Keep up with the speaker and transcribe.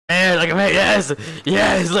look at me. Yes,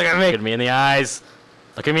 yes, look at me. Look at me in the eyes.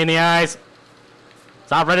 Look at me in the eyes.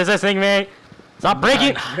 Stop resisting me. Stop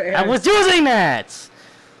breaking. I was using that.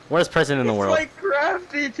 Worst person in the world. It's like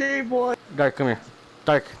crafty table. Dark, come here.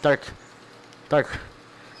 Dark.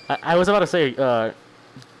 I was about to say,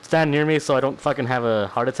 stand near me so I don't fucking have a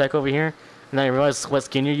heart attack over here. And then I realized what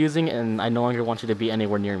skin you're using, and I no longer want you to be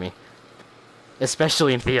anywhere near me.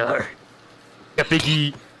 Especially in VR. Yeah,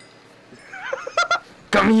 piggy.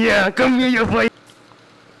 Come here, you boy.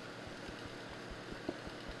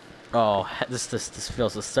 Oh, this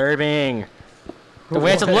feels disturbing. The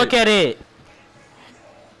way to look at it.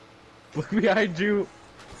 Look behind you.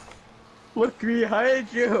 Look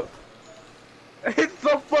behind you. It's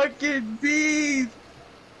a fucking beast.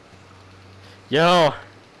 Yo.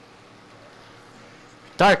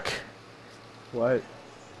 Dark. What?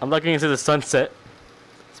 I'm looking into the sunset.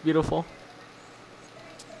 It's beautiful.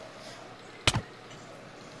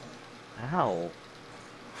 Ow.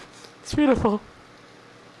 It's beautiful.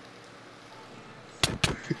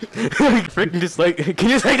 Freaking just like, can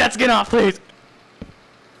you take that skin off, please?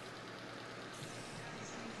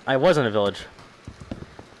 I was in a village.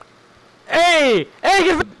 Hey! Hey!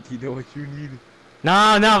 You know what you need?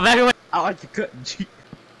 No, back away! I like to cut.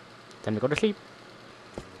 Time to go to sleep.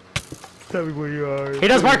 Tell me where you are. He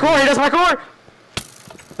does parkour!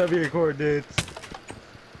 Tell me your coordinates.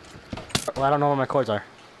 Well, I don't know where my chords are.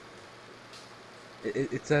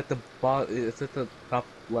 It's at the bottom. It's at the top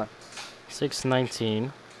left.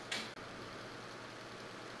 619.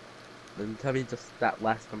 Then tell me just that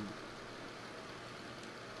last number.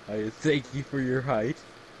 I thank you for your height.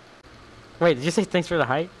 Wait, did you say thanks for the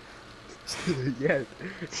height? Yes.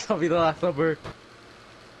 Tell me the last number.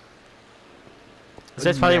 So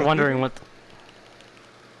it's probably wondering what.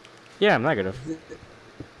 Yeah, I'm negative.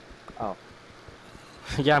 Oh.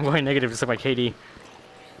 Yeah, I'm going negative just like my KD.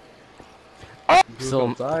 Oh!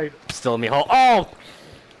 Still in the hole. Oh!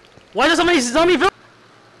 Why does somebody zombie villain?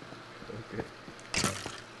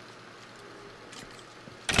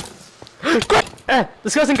 Okay. The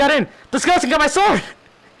skeleton got in! The skeleton got my sword!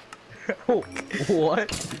 Oh, what?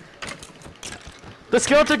 The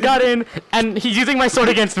skeleton got in, and he's using my sword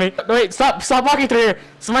against me. Wait, stop walking through here.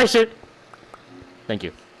 It's my shit. Thank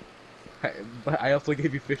you. But I also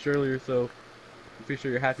gave you fish earlier, so I'm pretty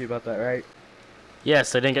sure you're happy about that, right?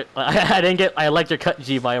 Yes, I didn't get. I liked your cut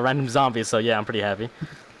G by a random zombie, so yeah, I'm pretty happy.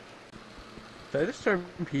 Did I just turn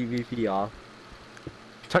PvP off?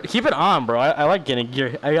 Keep it on, bro. I like getting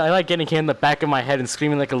gear. I like getting hit in the back of my head and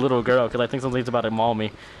screaming like a little girl because I think something's about to maul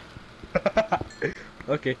me.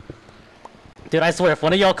 Okay. Dude, I swear, if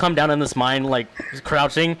one of y'all come down in this mine, like,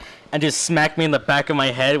 crouching, and just smack me in the back of my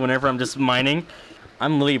head whenever I'm just mining,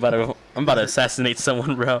 I'm really about to assassinate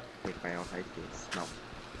someone, bro. Make my own height, please. No.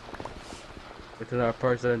 It's another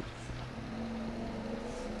person.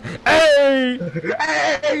 Hey!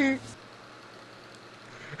 Hey!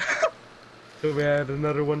 So we add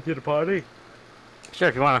another one to the party? Sure,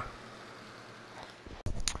 if you wanna.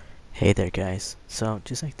 Hey there guys, so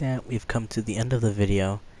just like that we've come to the end of the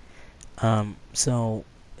video. So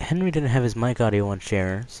Henry didn't have his mic audio on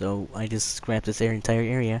share, so I just scrapped this entire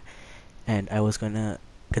area and I was gonna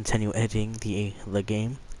continue editing the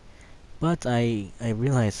game, but I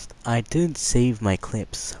realized I didn't save my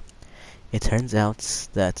clips. It turns out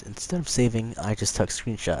that instead of saving, I just took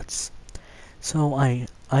screenshots. So I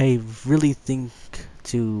really think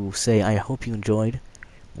to say I hope you enjoyed,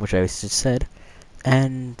 which I just said.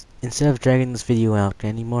 And instead of dragging this video out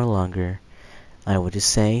any more longer, I would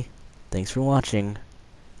just say, thanks for watching.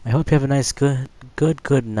 I hope you have a nice good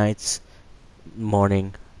night's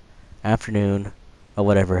morning, afternoon, or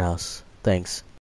whatever else. Thanks.